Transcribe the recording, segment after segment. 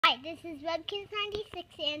Hi, this is Webkinz 96,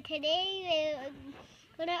 and today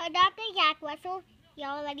we're gonna adopt a yak Russell. You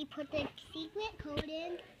already put the secret code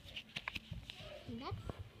in. Next,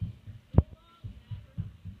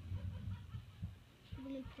 we're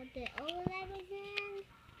gonna put the O letters in.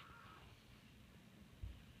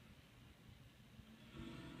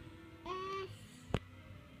 S.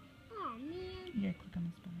 Oh man. Yeah, click on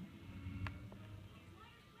the spell.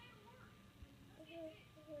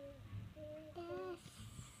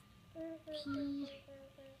 S. P.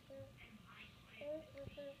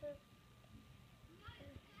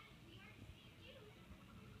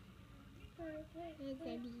 Here's a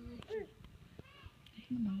B.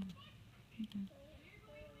 No. Okay.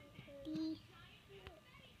 D.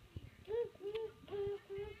 K.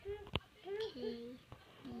 E.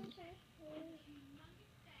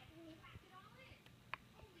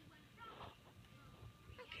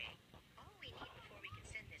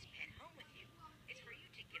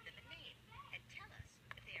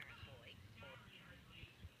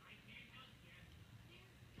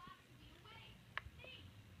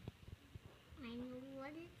 I know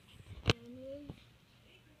what its name is,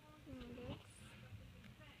 and it's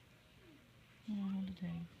Oh, the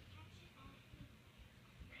day.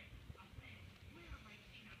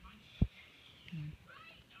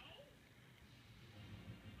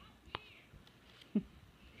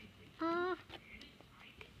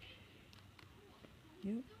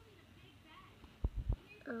 Yep.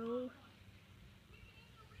 O.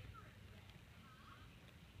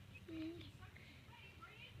 K.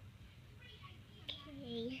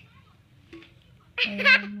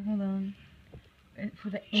 Hold on. For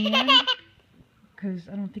the and, because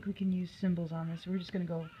I don't think we can use symbols on this, we're just going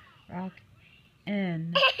to go rock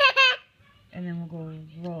N, and then we'll go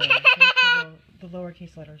roll. Okay? So the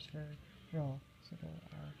lowercase letters for roll. So the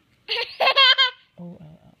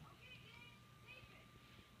O-L-L.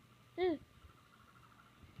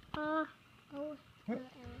 Oh,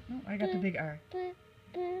 no, I got the big R.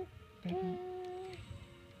 Back up.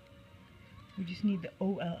 We just need the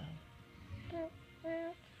O-L-L.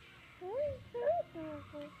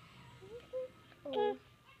 O.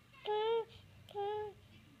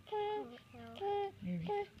 There we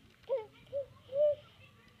go.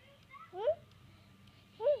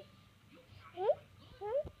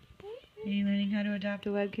 Are you learning how to adopt a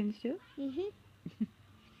Webkinz too?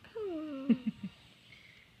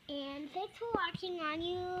 And thanks for watching our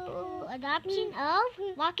new adoption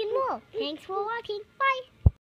of Rock and Roll. Thanks for watching. Bye.